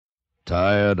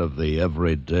Tired of the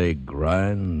everyday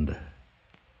grind?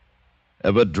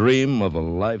 Ever dream of a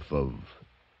life of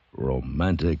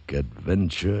romantic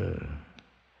adventure?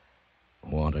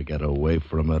 Want to get away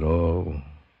from it all?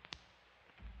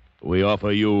 We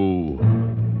offer you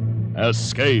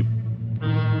Escape.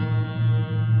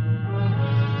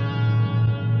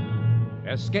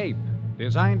 Escape,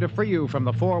 designed to free you from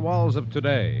the four walls of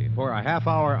today for a half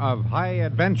hour of high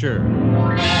adventure.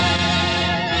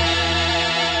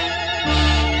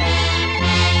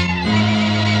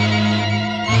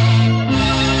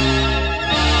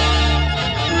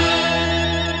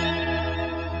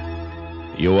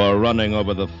 You are running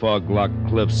over the fog-locked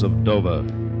cliffs of Dover.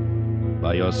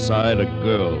 By your side, a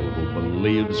girl who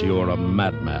believes you're a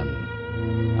madman.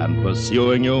 And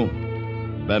pursuing you,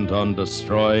 bent on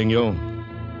destroying you,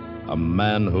 a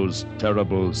man whose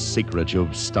terrible secret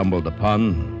you've stumbled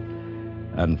upon,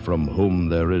 and from whom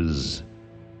there is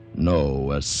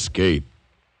no escape.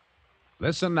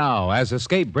 Listen now as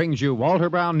Escape brings you Walter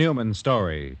Brown Newman's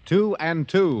story, 2 and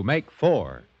 2 Make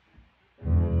 4.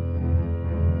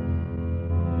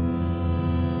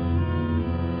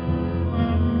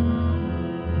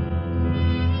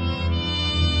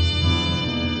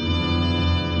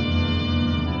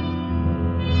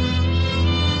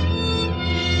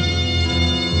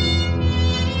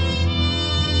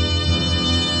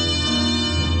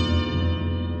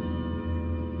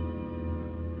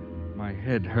 My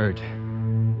head hurt.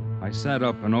 I sat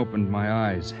up and opened my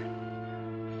eyes.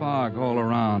 Fog all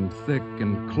around, thick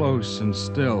and close and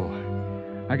still.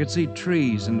 I could see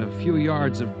trees and a few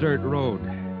yards of dirt road.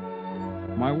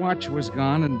 My watch was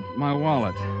gone and my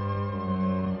wallet.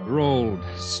 Rolled,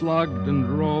 slugged and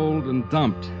rolled and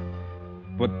dumped.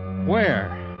 But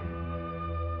where?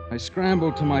 I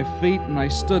scrambled to my feet and I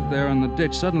stood there in the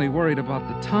ditch, suddenly worried about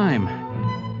the time.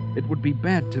 It would be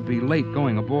bad to be late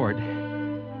going aboard.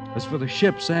 As for the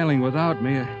ship sailing without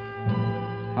me,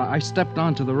 I stepped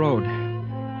onto the road.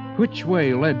 Which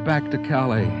way led back to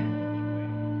Calais?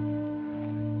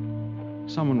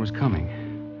 Someone was coming.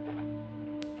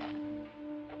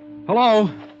 Hello?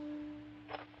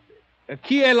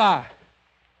 Qui est là?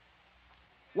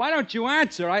 Why don't you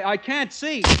answer? I can't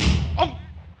see. Oh!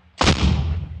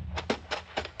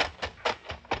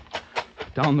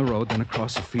 Down the road, then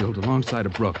across a field, alongside a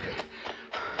brook.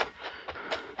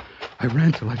 I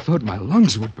ran till I thought my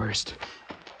lungs would burst.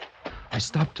 I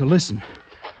stopped to listen,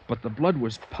 but the blood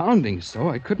was pounding so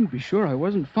I couldn't be sure I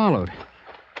wasn't followed.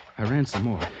 I ran some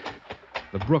more.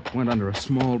 The brook went under a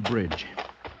small bridge.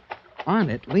 On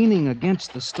it, leaning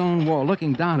against the stone wall,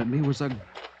 looking down at me, was a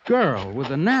girl with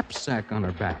a knapsack on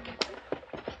her back.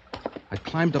 I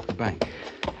climbed up the bank.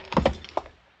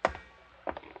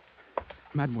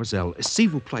 Mademoiselle, s'il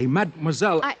vous plaît,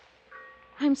 mademoiselle.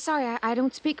 I'm sorry, I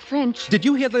don't speak French. Did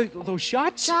you hear those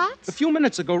shots? Shots? A few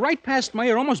minutes ago, right past my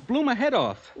ear, almost blew my head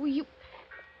off.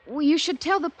 Well, you should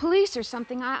tell the police or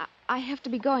something. I have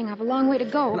to be going. I have a long way to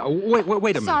go. No, wait a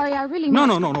minute. Sorry, I really No,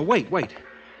 must... no, wait.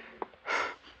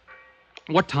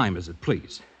 What time is it,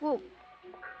 please? Well,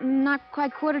 not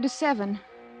quite 6:45.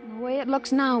 The way it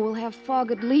looks now, we'll have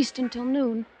fog at least until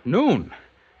noon. Noon?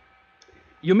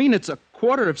 You mean it's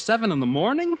 6:45 in the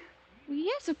morning? Well,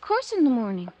 yes, of course in the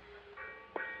morning.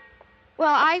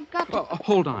 Well, I've got to...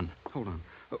 Hold on.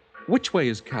 Which way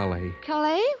is Calais?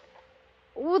 Calais?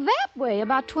 Well, that way,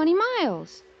 about 20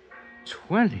 miles.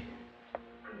 20?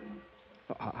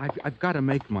 I've got to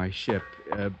make my ship.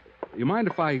 You mind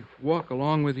if I walk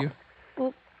along with you?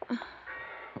 Well...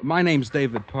 My name's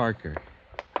David Parker.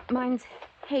 Mine's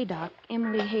Haydock,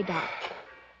 Emily Haydock.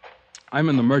 I'm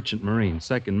in the Merchant Marine,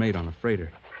 second mate on a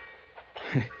freighter.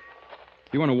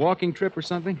 You on a walking trip or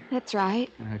something? That's right.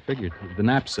 I figured. The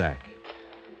knapsack.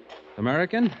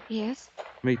 American? Yes.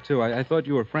 Me too. I thought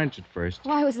you were French at first.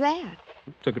 Why was that?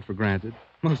 Took it for granted.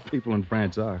 Most people in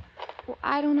France are. Well,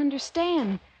 I don't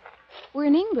understand. We're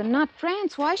in England, not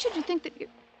France. Why should you think that you...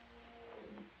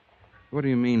 What do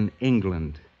you mean,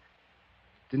 England?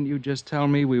 Didn't you just tell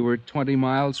me we were 20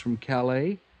 miles from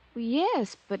Calais? Well,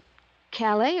 yes, but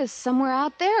Calais is somewhere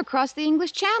out there across the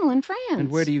English Channel in France.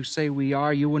 And where do you say we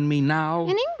are, you and me now?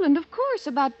 In England, of course,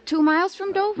 about 2 miles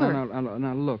from Dover.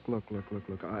 Now, look.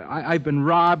 I've been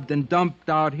robbed and dumped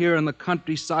out here in the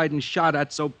countryside and shot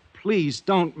at, so please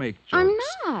don't make jokes. I'm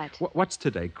not. What's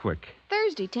today, quick?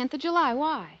 Thursday, 10th of July.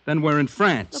 Why? Then we're in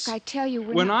France. Look, I tell you...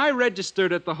 When I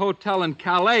registered at the hotel in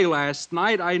Calais last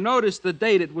night, I noticed the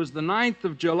date. It was the 9th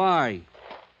of July.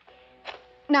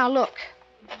 Now, look.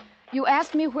 You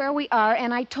asked me where we are,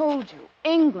 and I told you.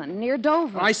 England, near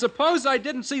Dover. I suppose I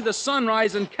didn't see the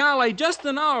sunrise in Calais just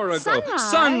an hour ago.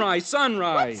 Sunrise?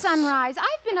 Sunrise. What sunrise?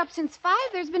 I've been up since 5.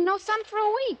 There's been no sun for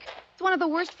a week. It's one of the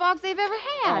worst fogs they've ever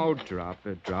had. Oh, drop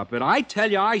it, drop it. I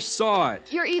tell you, I saw it.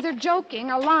 You're either joking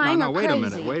or lying No, or wait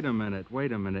crazy. wait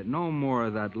a minute. No more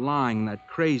of that lying, that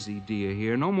crazy, do you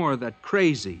hear? No more of that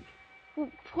crazy.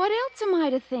 Well, what else am I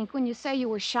to think when you say you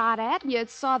were shot at and you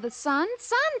saw the sun?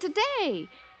 Sun today.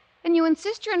 And you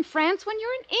insist you're in France when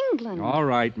you're in England. All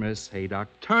right, Miss Haydock,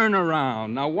 turn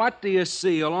around. Now, what do you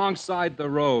see alongside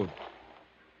the road?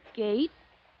 Gate.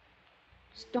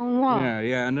 Stone wall.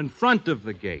 Yeah, and in front of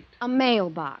the gate. A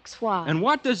mailbox. Why? And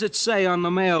what does it say on the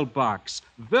mailbox?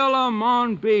 Villa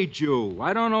Monbijou.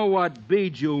 I don't know what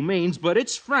bijou means, but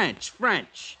it's French.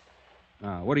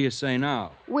 What do you say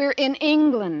now? We're in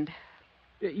England.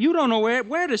 You don't know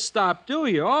where to stop, do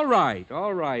you? All right.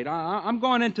 I'm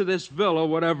going into this villa,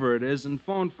 whatever it is, and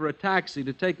phone for a taxi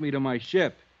to take me to my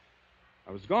ship.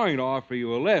 I was going to offer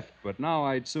you a lift, but now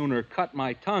I'd sooner cut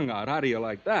my tongue out. How do you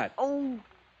like that? Oh,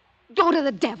 go to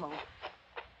the devil.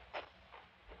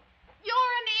 You're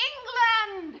in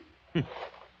England!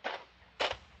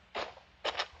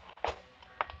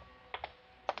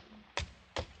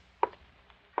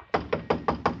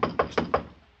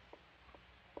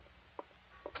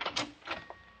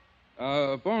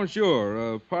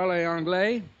 Bonjour. Parlez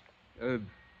anglais?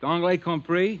 Anglais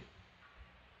compris?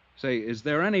 Say, is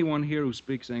there anyone here who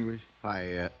speaks English?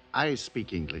 I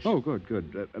speak English. Oh,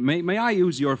 good. May I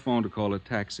use your phone to call a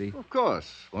taxi? Of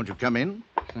course. Won't you come in?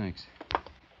 Thanks.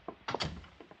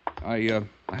 I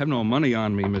have no money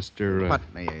on me, Mr.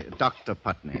 Putney, Dr.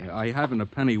 Putney. I haven't a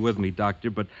penny with me,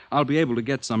 Doctor, but I'll be able to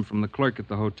get some from the clerk at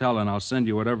the hotel, and I'll send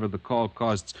you whatever the call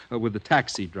costs with the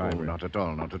taxi driver.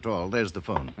 Oh, not at all. There's the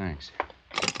phone. Thanks.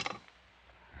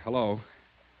 Hello?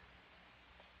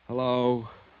 Oh,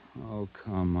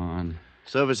 come on.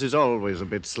 Service is always a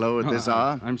bit slow at this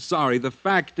hour. I'm sorry. The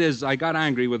fact is, I got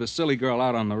angry with a silly girl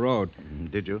out on the road.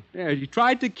 Did you? Yeah, she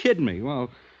tried to kid me.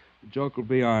 Well, the joke will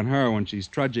be on her when she's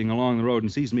trudging along the road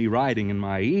and sees me riding in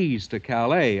my ease to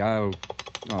Calais. Oh,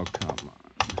 come on.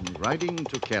 Riding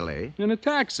to Calais? In a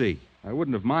taxi. I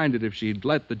wouldn't have minded if she'd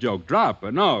let the joke drop,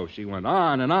 but no, she went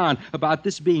on and on about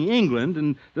this being England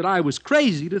and that I was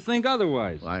crazy to think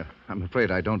otherwise. Well, I'm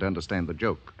afraid I don't understand the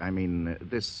joke. I mean,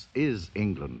 this is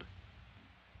England.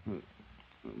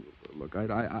 Look,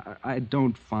 I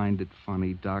don't find it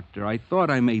funny, Doctor. I thought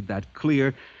I made that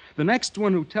clear. The next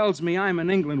one who tells me I'm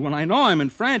in England when I know I'm in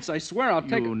France, I swear I'll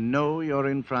take... You know you're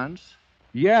in France?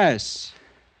 Yes.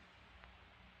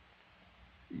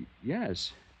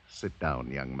 Yes. Sit down,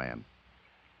 young man.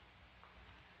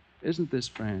 Isn't this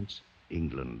France?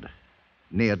 England.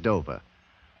 Near Dover.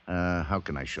 How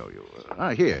can I show you?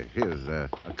 Here's a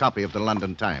copy of the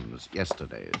London Times,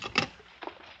 yesterday's.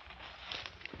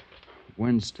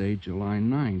 Wednesday, July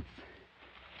 9th.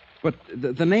 But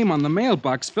the name on the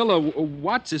mailbox, Villa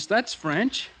Watsis, that's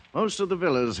French. Most of the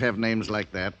villas have names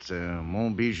like that.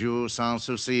 Monbijou, Sans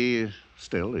Souci.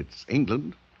 Still, it's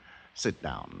England. Sit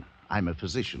down. I'm a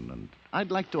physician, and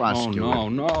I'd like to ask you... Oh,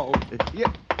 no.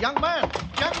 Young man!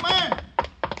 Young man!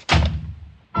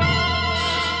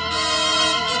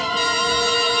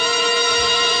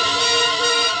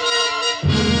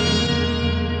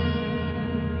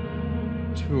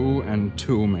 Two and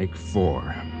two make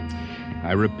four.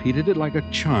 I repeated it like a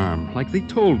charm, like they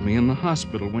told me in the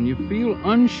hospital. When you feel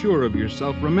unsure of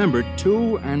yourself, remember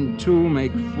 2 and 2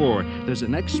 make 4. There's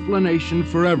an explanation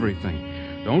for everything.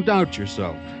 Don't doubt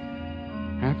yourself.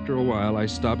 After a while, I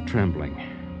stopped trembling.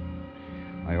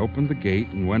 I opened the gate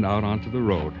and went out onto the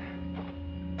road.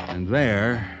 And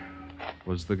there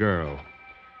was the girl.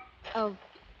 Oh,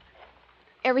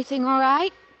 everything all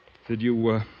right? Did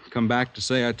you come back to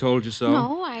say I told you so?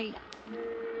 No,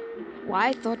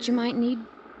 I thought you might need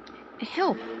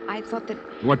help. I thought that...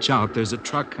 Watch out, there's a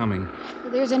truck coming.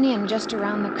 There's an inn just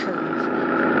around the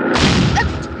curve.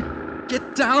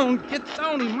 Get down! He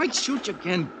might shoot you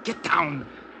again. Get down!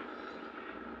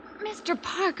 Mr.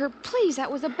 Parker, please,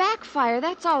 that was a backfire.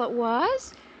 That's all it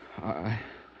was.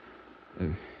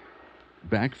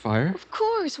 Backfire? Of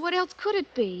course. What else could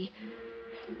it be?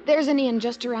 There's an inn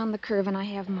just around the curve, and I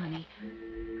have money.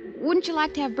 Wouldn't you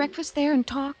like to have breakfast there and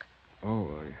talk?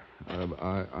 Oh,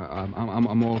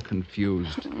 I'm all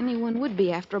confused. Anyone would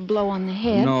be after a blow on the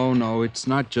head. No, it's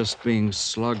not just being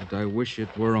slugged. I wish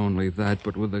it were only that,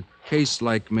 but with a case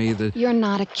like me, You're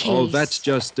not a case. Oh, that's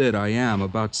just it. I am.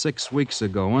 About 6 weeks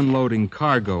ago, unloading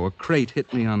cargo, a crate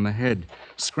hit me on the head,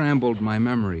 scrambled my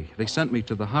memory. They sent me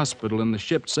to the hospital, and the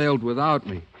ship sailed without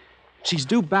me. She's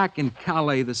due back in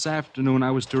Calais this afternoon.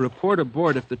 I was to report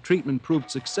aboard if the treatment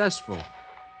proved successful.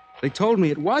 They told me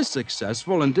it was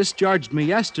successful and discharged me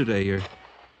yesterday, or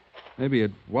maybe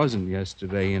it wasn't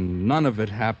yesterday, and none of it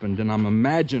happened, and I'm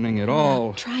imagining it all.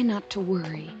 Now, try not to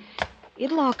worry.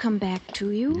 It'll all come back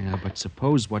to you. Yeah, but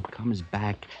suppose what comes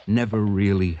back never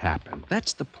really happened.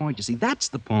 That's the point, you see. That's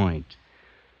the point.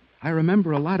 I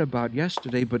remember a lot about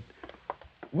yesterday, but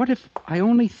what if I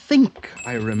only think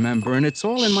I remember and it's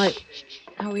all in my...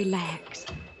 Now relax.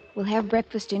 We'll have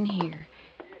breakfast in here.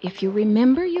 If you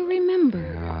remember, you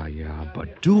remember. Yeah,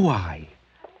 but do I?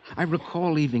 I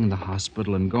recall leaving the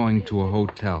hospital and going to a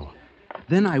hotel.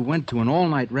 Then I went to an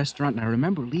all-night restaurant, and I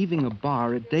remember leaving a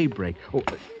bar at daybreak. Oh,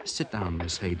 sit down,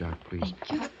 Miss Haydock, please.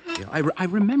 Thank you. Yeah, I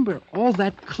remember all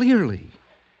that clearly.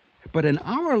 But an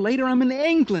hour later, I'm in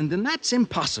England, and that's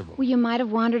impossible. Well, you might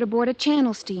have wandered aboard a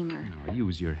channel steamer. Now,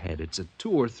 use your head. It's a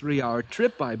 2 or 3 hour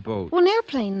trip by boat. Well, an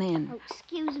airplane then. Oh,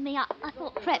 excuse me. I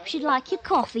thought perhaps you'd like your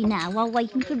coffee now while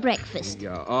waiting for breakfast.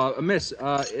 Yeah, miss,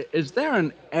 is there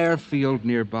an airfield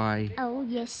nearby? Oh,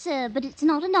 yes, sir, but it's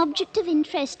not an object of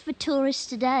interest for tourists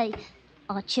today.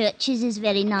 Our churches is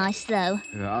very nice, though.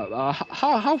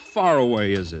 How far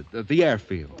away is it, the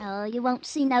airfield? Oh, you won't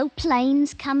see no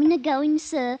planes coming or going,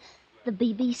 sir. The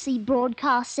BBC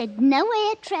broadcast said no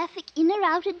air traffic in or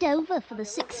out of Dover for the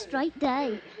 6th straight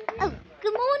day. Oh,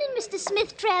 good morning, Mr.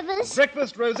 Smith Travers.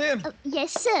 Breakfast, Rosie? Oh,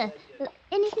 yes, sir.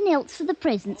 Anything else for the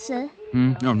present, sir?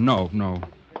 No.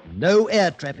 No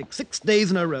air traffic, 6 days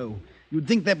in a row. You'd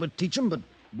think that would teach 'em, but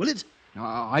will it?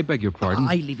 I beg your pardon?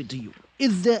 I leave it to you.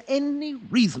 Is there any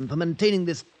reason for maintaining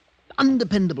this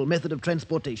undependable method of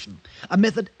transportation? A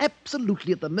method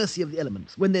absolutely at the mercy of the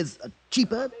elements, when there's a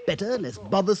cheaper, better, less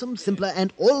bothersome, simpler,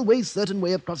 and always certain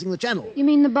way of crossing the channel. You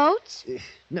mean the boats?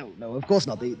 No, of course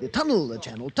not. The tunnel, the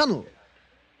channel, tunnel.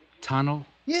 Tunnel?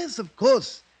 Yes, of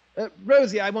course.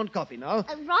 Rosie, I want coffee now.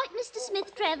 Right, Mr.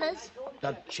 Smith Travers.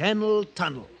 The Channel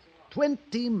Tunnel.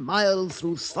 20 miles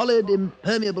through solid,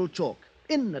 impermeable chalk.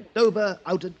 In at Dover,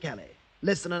 out at Calais.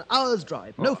 Less than an hour's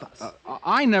drive, no fuss.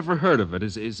 I never heard of it.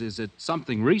 Is it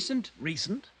something recent?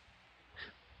 Recent?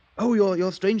 Oh,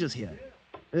 you're strangers here.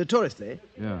 Tourists, eh?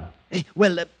 Yeah.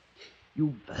 Well,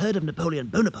 you've heard of Napoleon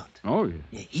Bonaparte? Oh, yeah.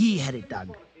 Yeah, he had it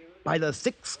dug by the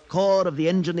 6th Corps of the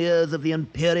Engineers of the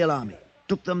Imperial Army.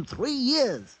 Took them 3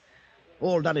 years.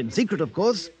 All done in secret, of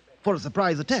course, for a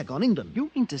surprise attack on England.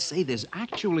 You mean to say there's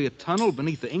actually a tunnel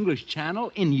beneath the English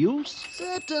Channel in use?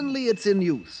 Certainly it's in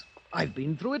use. I've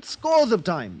been through it scores of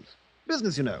times.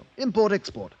 Business, you know.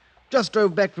 Import-export. Just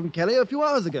drove back from Calais a few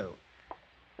hours ago.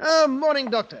 Morning,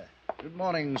 Doctor. Good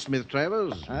morning, Smith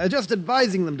Travers. Just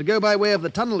advising them to go by way of the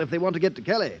tunnel if they want to get to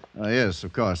Calais. Yes,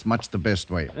 of course. Much the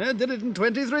best way. Did it in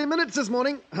 23 minutes this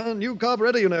morning. New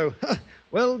carburetor, you know.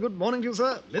 Well, good morning to you,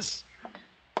 sir. Liss.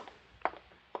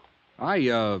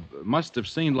 I must have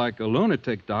seemed like a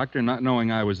lunatic, Doctor, not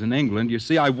knowing I was in England. You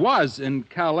see, I was in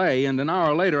Calais, and an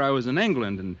hour later I was in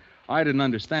England, and I didn't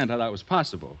understand how that was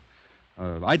possible.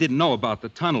 I didn't know about the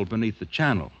tunnel beneath the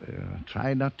channel.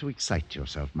 Try not to excite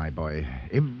yourself, my boy.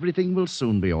 Everything will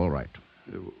soon be all right.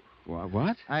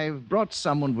 What? I've brought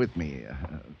someone with me.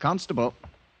 Constable.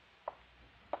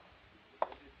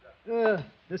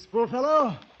 This poor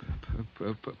fellow?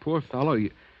 Poor fellow.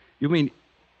 You mean...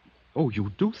 Oh,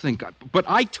 you do think... But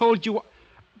I told you...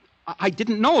 I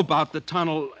didn't know about the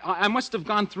tunnel. I must have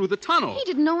gone through the tunnel. He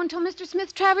didn't know until Mr.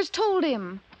 Smith Travers told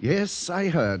him. Yes, I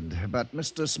heard. But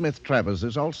Mr. Smith Travers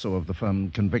is also of the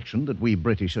firm conviction that we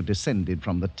British are descended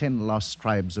from the 10 lost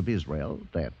tribes of Israel,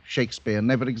 that Shakespeare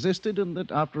never existed, and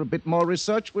that after a bit more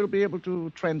research, we'll be able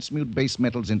to transmute base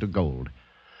metals into gold.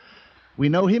 We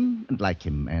know him and like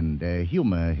him, and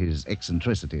humor his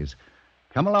eccentricities.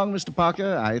 Come along, Mr.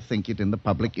 Parker. I think it in the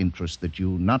public interest that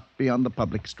you not be on the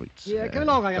public streets. Yeah, come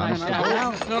along.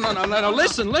 No.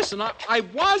 Listen. I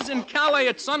was in Calais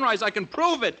at sunrise. I can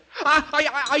prove it.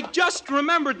 I just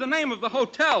remembered the name of the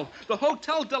hotel. The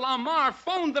Hotel de la Mar.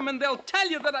 Phoned them, and they'll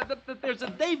tell you that there's a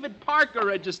David Parker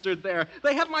registered there.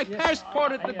 They have my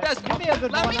passport at the desk. Let me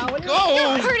go.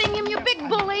 You're hurting him, you big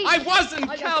bully. I was in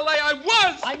Calais. I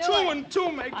was. 2 and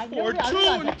 2 make 4. 2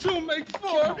 and 2 make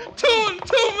 4. 2 and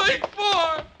 2 make 4.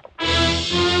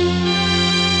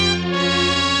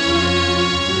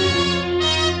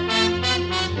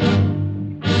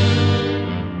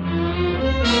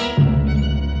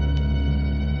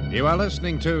 You are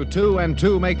listening to 2 and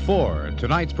 2 Make 4,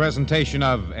 tonight's presentation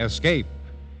of Escape.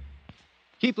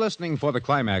 Keep listening for the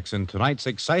climax in tonight's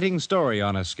exciting story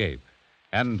on Escape.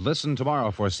 And listen tomorrow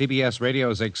for CBS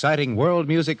Radio's exciting World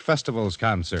Music Festivals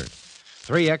concert.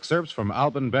 3 excerpts from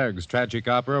Alban Berg's tragic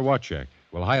opera, Wojciech,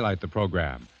 will highlight the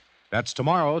program. That's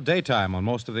tomorrow, daytime, on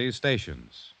most of these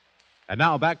stations. And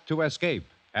now back to Escape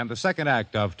and the second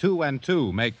act of 2 and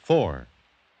 2 Make 4.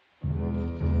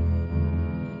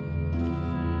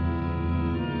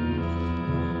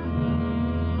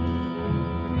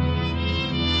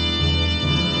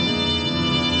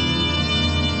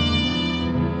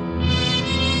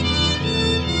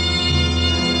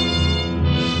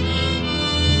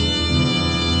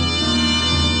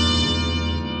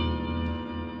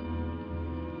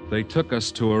 They took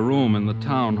us to a room in the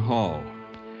town hall.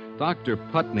 Dr.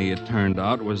 Putney, it turned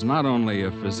out, was not only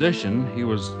a physician, he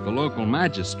was the local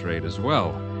magistrate as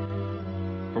well.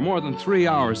 For more than 3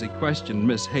 hours, he questioned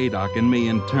Miss Haydock and me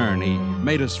in turn. He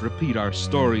made us repeat our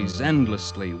stories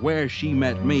endlessly, where she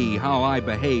met me, how I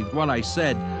behaved, what I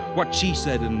said, what she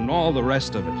said, and all the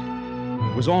rest of it.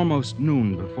 It was almost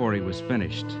noon before he was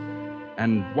finished.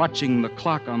 And watching the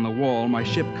clock on the wall, my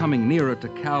ship coming nearer to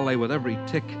Calais with every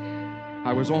tick,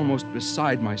 I was almost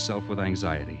beside myself with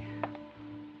anxiety.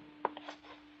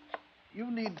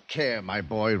 You need care, my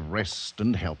boy. Rest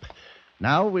and help.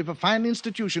 Now, we've a fine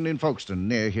institution in Folkestone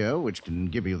near here which can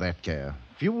give you that care.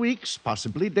 A few weeks,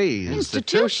 possibly days.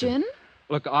 Institution?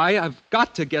 Look, I've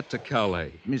got to get to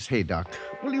Calais. Miss Haydock,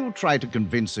 will you try to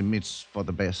convince him it's for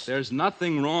the best? There's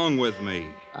nothing wrong with me.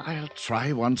 I'll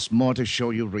try once more to show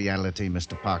you reality,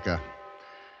 Mr. Parker.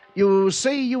 You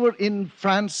say you were in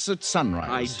France at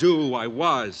sunrise. I do, I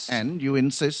was. And you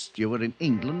insist you were in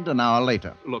England an hour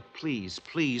later. Look, please,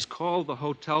 call the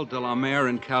Hotel de la Mer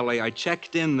in Calais. I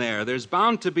checked in there. There's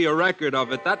bound to be a record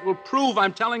of it. That will prove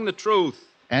I'm telling the truth.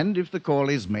 And if the call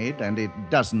is made and it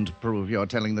doesn't prove you're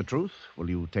telling the truth, will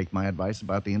you take my advice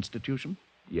about the institution?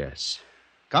 Yes.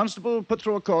 Constable, put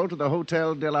through a call to the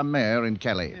Hotel de la Mer in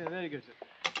Calais. Yeah, very good, sir.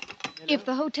 If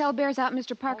the hotel bears out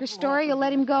Mr. Parker's story, you'll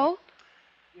let him go?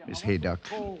 Miss Haydock,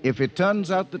 if it turns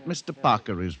out that Mr.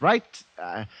 Parker is right,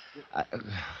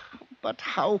 but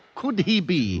how could he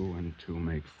be? 2 and 2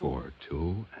 make 4.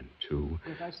 2 and 2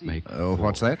 make 4.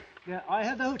 What's that? Yeah, I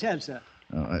have the hotel, sir.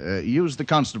 Use the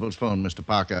constable's phone, Mr.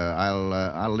 Parker.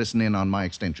 I'll listen in on my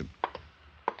extension.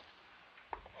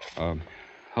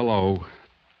 Hello,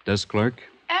 desk clerk.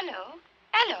 Hello.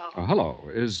 Hello. Hello.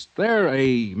 Is there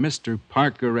a Mr.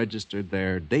 Parker registered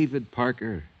there? David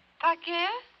Parker? Parker?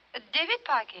 David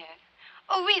Parker.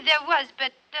 Oh, oui, there was,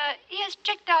 but he has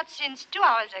checked out since 2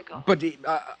 hours ago. But,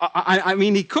 I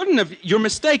mean, he couldn't have. You're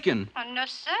mistaken. Oh, no,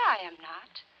 sir, I am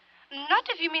not. Not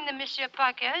if you mean that Monsieur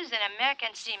Parker is an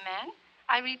American seaman.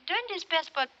 I returned his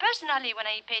passport personally when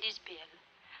I paid his bill.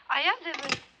 I have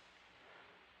the...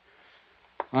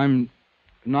 I'm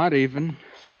not even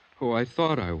who I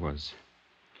thought I was.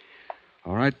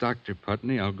 All right, Dr.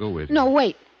 Putney, I'll go with you. No,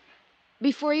 wait.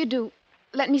 Before you do,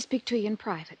 let me speak to you in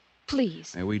private,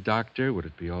 please. May we, Doctor? Would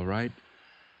it be all right?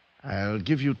 I'll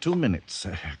give you 2 minutes.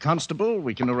 Constable,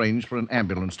 we can arrange for an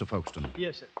ambulance to Folkestone.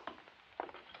 Yes, sir.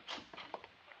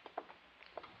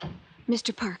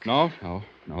 Mr. Parker.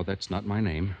 No, that's not my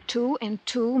name. 2 and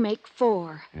 2 make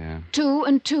 4. Yeah. 2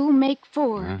 and 2 make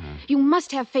 4. Uh-huh. You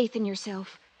must have faith in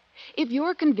yourself. If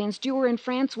you're convinced you were in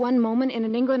France one moment and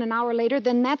in England an hour later,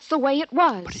 then that's the way it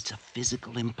was. But it's a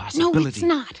physical impossibility. No, it's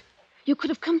not. You could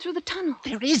have come through the tunnel.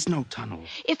 There is no tunnel.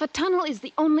 If a tunnel is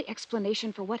the only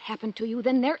explanation for what happened to you,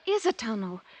 then there is a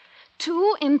tunnel.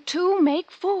 2 and 2 make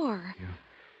 4. Yeah.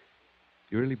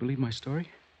 You really believe my story?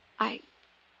 I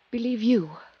believe you.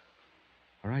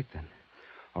 All right, then.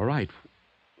 All right.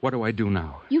 What do I do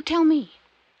now? You tell me.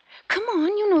 Come on,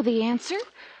 you know the answer.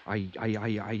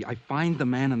 I find the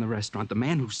man in the restaurant, the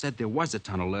man who said there was a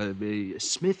tunnel,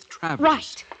 Smith Travers.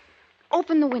 Right.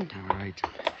 Open the window. All right.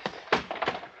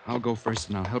 I'll go first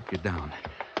and I'll help you down.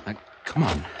 Now, come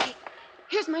on. Hey,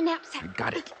 here's my knapsack.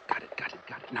 Got it.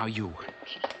 Now you.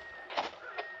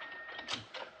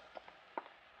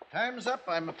 Time's up,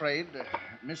 I'm afraid.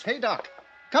 Miss Haydock,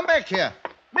 come back here.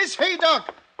 Miss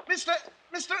Haydock!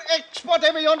 Mr. X,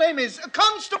 whatever your name is.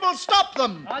 Constable, stop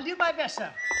them! I'll do my best, sir.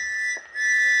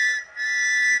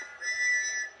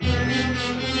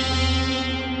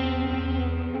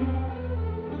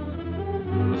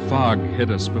 The fog hit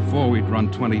us before we'd run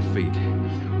 20 feet.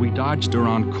 We dodged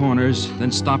around corners,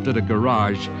 then stopped at a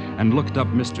garage and looked up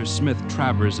Mr. Smith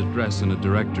Travers' address in a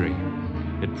directory.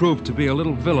 It proved to be a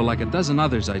little villa like a dozen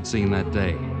others I'd seen that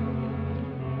day.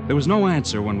 There was no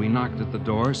answer when we knocked at the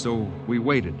door, so we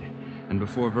waited. And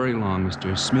before very long,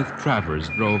 Mr. Smith Travers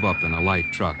drove up in a light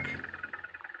truck.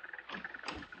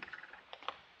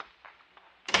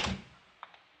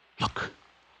 Look.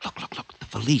 The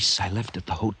valise I left at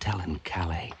the hotel in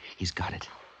Calais. He's got it.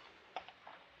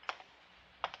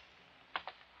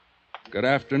 Good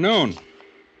afternoon.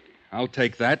 I'll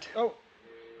take that.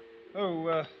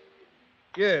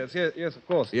 Yes, of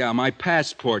course. Yeah, my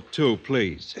passport, too,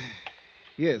 please.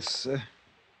 Yes.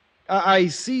 I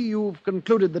see you've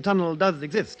concluded the tunnel does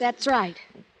exist. That's right.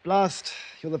 Blast,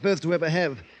 you're the first to ever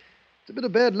have. It's a bit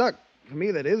of bad luck, for me,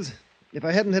 that is. If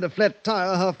I hadn't had a flat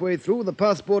tire halfway through, the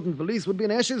passport and valise would be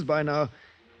in ashes by now.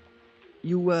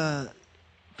 You,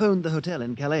 phoned the hotel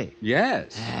in Calais?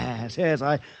 Yes. Yes,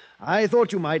 I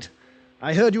thought you might.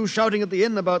 I heard you shouting at the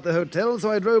inn about the hotel, so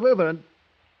I drove over and...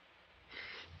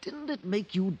 Didn't it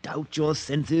make you doubt your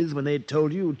senses when they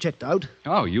told you checked out?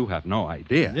 Oh, you have no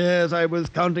idea. Yes, I was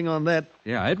counting on that.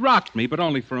 Yeah, it rocked me, but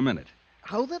only for a minute.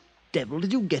 How the devil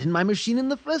did you get in my machine in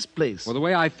the first place? Well, the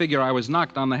way I figure, I was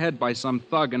knocked on the head by some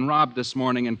thug and robbed this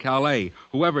morning in Calais.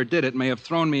 Whoever did it may have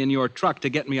thrown me in your truck to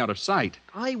get me out of sight.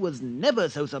 I was never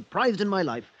so surprised in my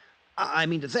life. I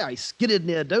mean to say, I skidded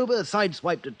near Dover,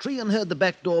 sideswiped a tree, and heard the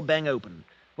back door bang open.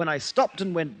 When I stopped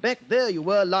and went back, there you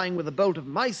were, lying with a bolt of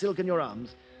my silk in your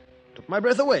arms. Took my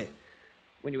breath away.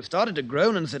 When you started to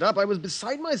groan and sit up, I was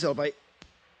beside myself.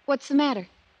 What's the matter?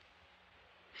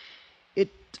 It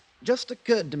just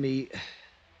occurred to me,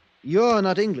 you're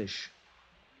not English.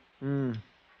 A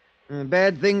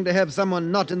bad thing to have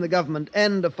someone not in the government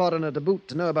and a foreigner to boot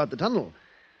to know about the tunnel.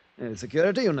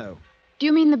 Security, you know. Do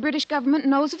you mean the British government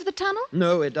knows of the tunnel?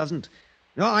 No, it doesn't.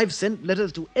 No, I've sent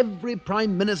letters to every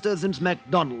prime minister since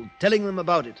MacDonald, telling them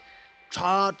about it.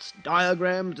 Charts,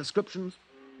 diagrams, descriptions.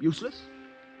 Useless.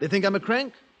 They think I'm a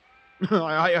crank.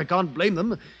 I can't blame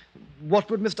them.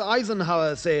 What would Mr.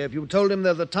 Eisenhower say if you told him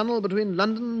there's a tunnel between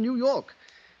London and New York?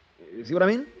 You see what I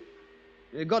mean?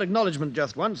 You got acknowledgement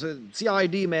just once. A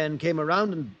CID man came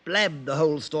around and blabbed the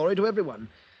whole story to everyone.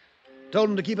 Told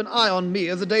them to keep an eye on me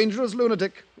as a dangerous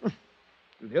lunatic.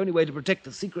 The only way to protect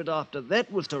the secret after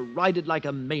that was to ride it like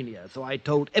a mania, so I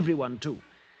told everyone too.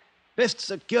 Best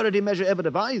security measure ever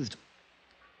devised.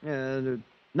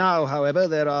 Now, however,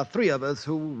 there are 3 of us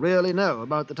who really know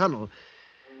about the tunnel.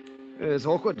 It's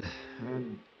awkward. I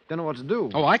don't know what to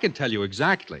do. Oh, I can tell you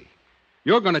exactly.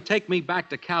 You're going to take me back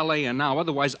to Calais and now,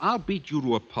 otherwise I'll beat you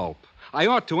to a pulp. I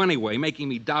ought to anyway, making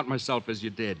me doubt myself as you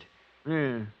did.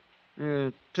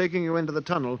 Taking you into the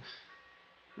tunnel.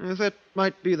 That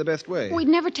might be the best way. We'd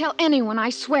never tell anyone, I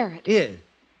swear it. Here.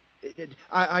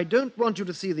 I don't want you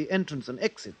to see the entrance and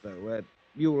exit, though.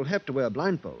 You'll have to wear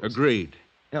blindfolds. Agreed.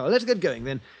 Now, let's get going,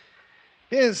 then.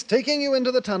 Yes, taking you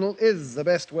into the tunnel is the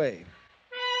best way.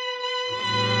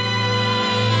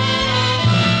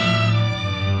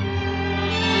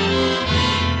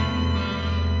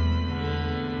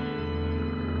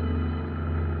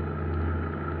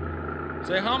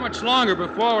 Say, how much longer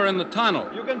before we're in the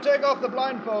tunnel? You can take off the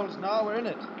blindfolds now. We're in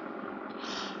it.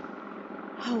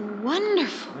 How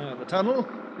wonderful. The tunnel?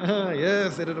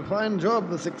 Yes, they did a fine job,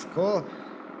 the Sixth Corps.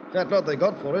 Fat lot they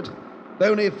got for it.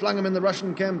 Boney flung them in the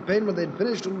Russian campaign when they'd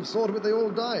finished, and saw to it they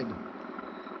all died.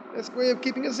 Best way of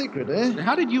keeping a secret, eh?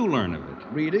 How did you learn of it?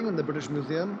 Reading in the British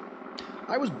Museum.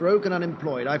 I was broke and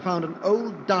unemployed. I found an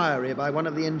old diary by one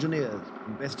of the engineers.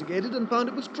 Investigated and found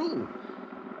it was true.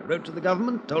 I wrote to the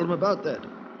government, told them about that.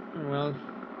 Well,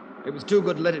 it was too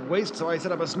good to let it waste, so I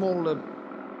set up a small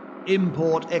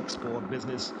import-export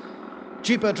business.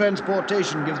 Cheaper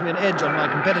transportation gives me an edge on my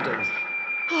competitors.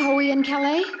 Are we in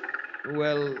Calais?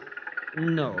 Well,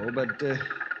 no, but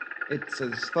it's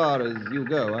as far as you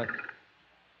go.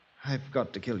 I've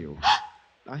got to kill you.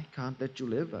 I can't let you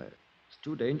live. It's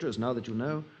too dangerous now that you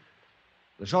know.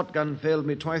 The shotgun failed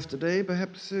me twice today.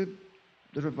 Perhaps the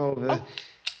revolver...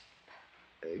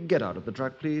 Get out of the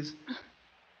truck, please.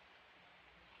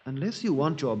 Unless you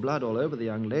want your blood all over the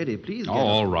young lady, please get out.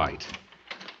 All right.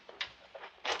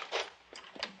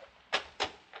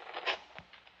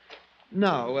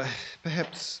 Now,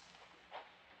 perhaps...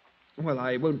 Well,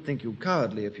 I won't think you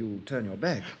cowardly if you turn your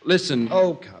back. Listen...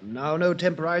 Oh, come now, no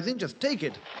temporizing. Just take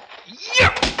it.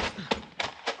 Yeah!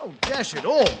 Oh, dash it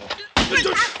all.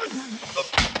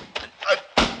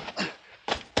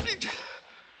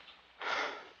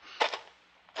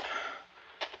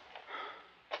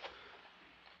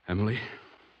 Emily?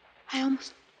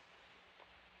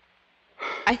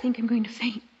 I think I'm going to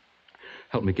faint.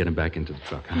 Help me get him back into the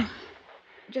truck, huh?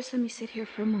 Just let me sit here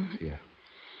for a moment. Yeah.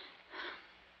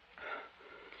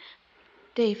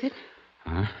 David?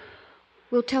 Huh?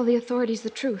 We'll tell the authorities the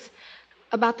truth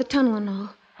about the tunnel and all.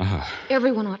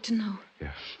 Everyone ought to know.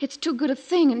 Yeah. It's too good a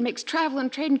thing and makes travel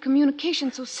and trade and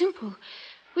communication so simple.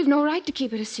 We've no right to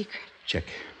keep it a secret. Check.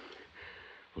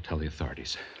 We'll tell the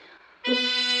authorities.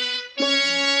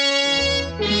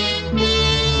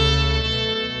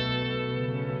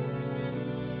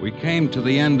 We came to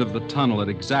the end of the tunnel at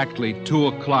exactly 2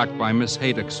 o'clock by Miss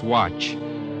Haydock's watch.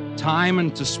 Time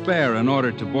and to spare in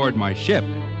order to board my ship.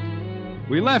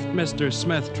 We left Mr.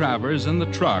 Smith Travers in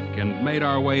the truck and made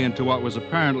our way into what was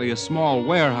apparently a small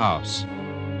warehouse.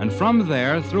 And from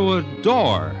there, through a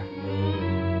door,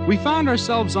 we found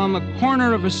ourselves on the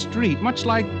corner of a street, much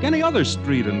like any other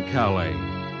street in Calais.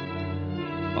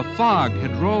 A fog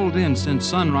had rolled in since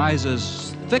sunrise,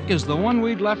 as thick as the one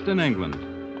we'd left in England.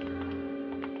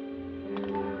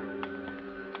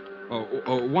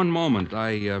 Oh, one moment.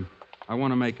 I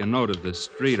want to make a note of this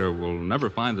street, or we'll never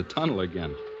find the tunnel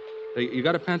again. Hey, you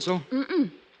got a pencil?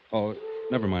 Mm-mm. Oh,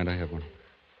 never mind. I have one.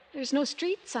 There's no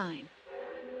street sign.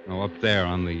 Oh, up there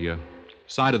on the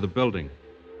side of the building.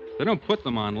 They don't put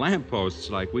them on lampposts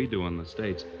like we do in the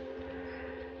States.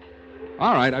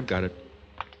 All right, I've got it.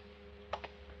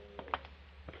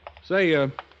 Say,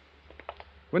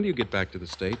 when do you get back to the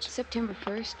States? September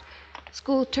 1st.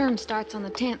 School term starts on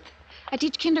the 10th. I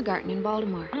teach kindergarten in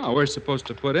Baltimore. Oh, we're supposed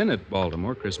to put in at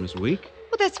Baltimore Christmas week.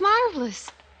 Well, that's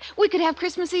marvelous. We could have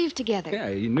Christmas Eve together. Yeah,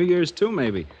 New Year's too,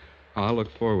 maybe. I'll look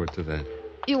forward to that.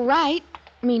 You'll write.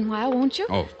 Meanwhile, won't you?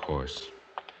 Oh, of course.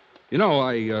 You know,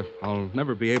 I'll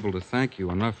never be able to thank you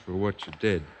enough for what you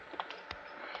did.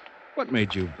 What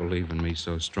made you believe in me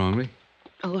so strongly?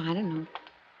 Oh, I don't know.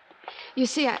 You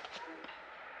see,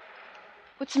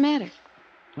 What's the matter?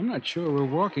 I'm not sure. We're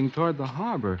walking toward the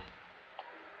harbor.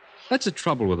 That's the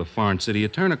trouble with a foreign city. You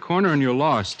turn a corner and you're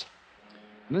lost.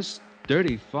 And this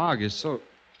dirty fog is so...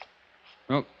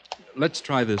 Well, let's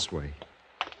try this way.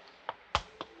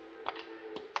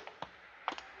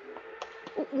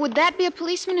 Would that be a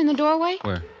policeman in the doorway?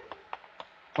 Where?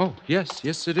 Oh, yes,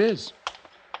 it is.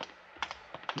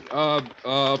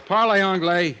 Parlez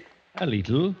anglais. A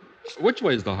little. Which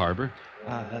way is the harbor?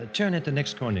 Turn at the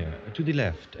next corner, to the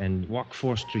left, and walk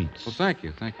 4 streets. Well, thank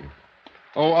you.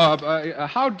 Oh,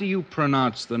 how do you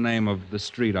pronounce the name of the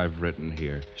street I've written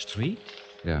here? Street?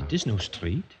 Yeah. It is no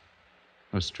street.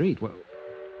 A street?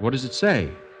 What does it say?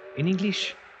 In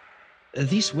English,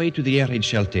 this way to the air raid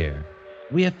shelter.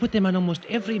 We have put them on almost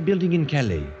every building in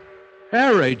Calais.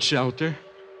 Air raid shelter?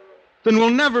 Then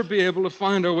we'll never be able to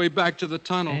find our way back to the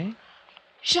tunnel. Eh?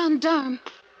 Gendarme,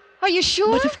 are you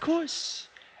sure? But of course.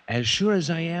 As sure as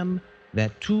I am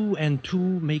that 2 and 2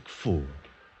 make 4.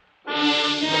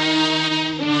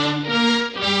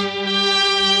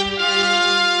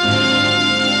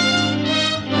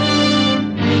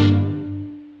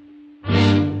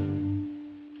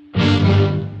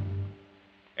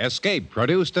 Escape,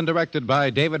 produced and directed by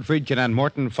David Friedkin and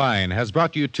Morton Fine, has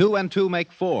brought you 2 and 2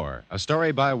 Make 4, a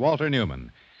story by Walter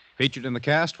Newman. Featured in the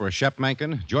cast were Shep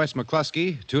Menken, Joyce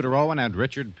McCluskey, Tudor Owen, and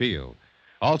Richard Peel.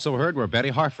 Also heard were Betty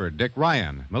Harford, Dick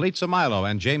Ryan, Melitza Milo,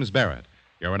 and James Barrett.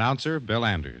 Your announcer, Bill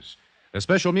Anders. The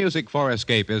special music for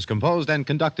Escape is composed and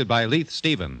conducted by Leith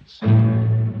Stevens.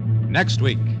 Next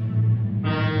week.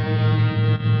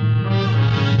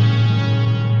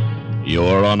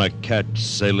 You're on a ketch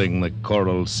sailing the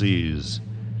coral seas,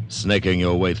 snaking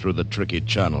your way through the tricky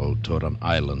channel toward an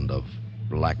island of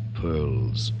black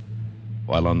pearls.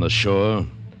 While on the shore,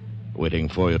 waiting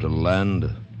for you to land,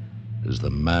 is the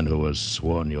man who has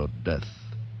sworn your death,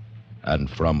 and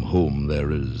from whom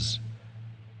there is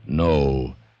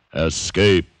no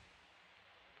escape.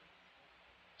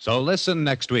 So listen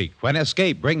next week when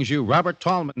Escape brings you Robert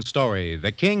Tallman's story,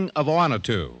 The King of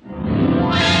Oanatu.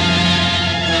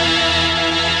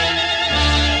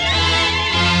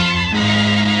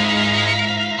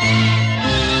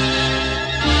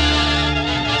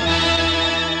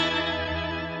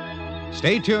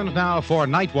 Stay tuned now for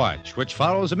Night Watch, which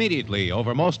follows immediately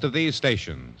over most of these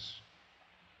stations.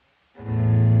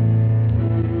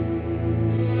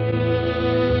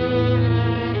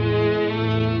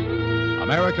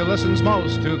 America listens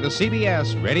most to the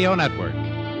CBS Radio Network.